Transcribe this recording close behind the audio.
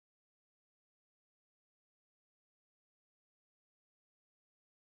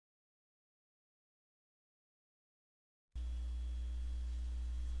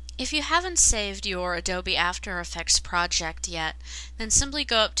If you haven't saved your Adobe After Effects project yet, then simply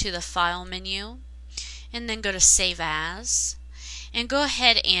go up to the File menu and then go to Save As, and go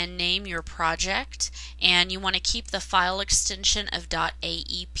ahead and name your project, and you want to keep the file extension of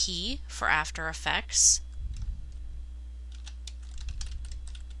 .aep for After Effects.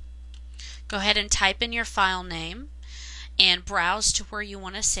 Go ahead and type in your file name and browse to where you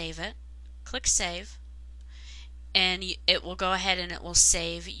want to save it. Click Save, and it will go ahead and it will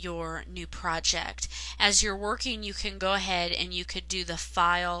save your new project. As you're working, you can go ahead and you could do the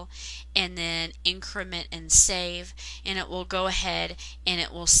File and then Increment and Save, and it will go ahead and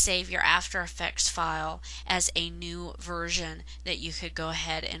it will save your After Effects file as a new version that you could go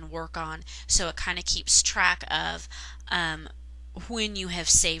ahead and work on. So it kind of keeps track of when you have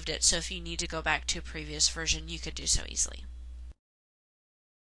saved it. So if you need to go back to a previous version, you could do so easily.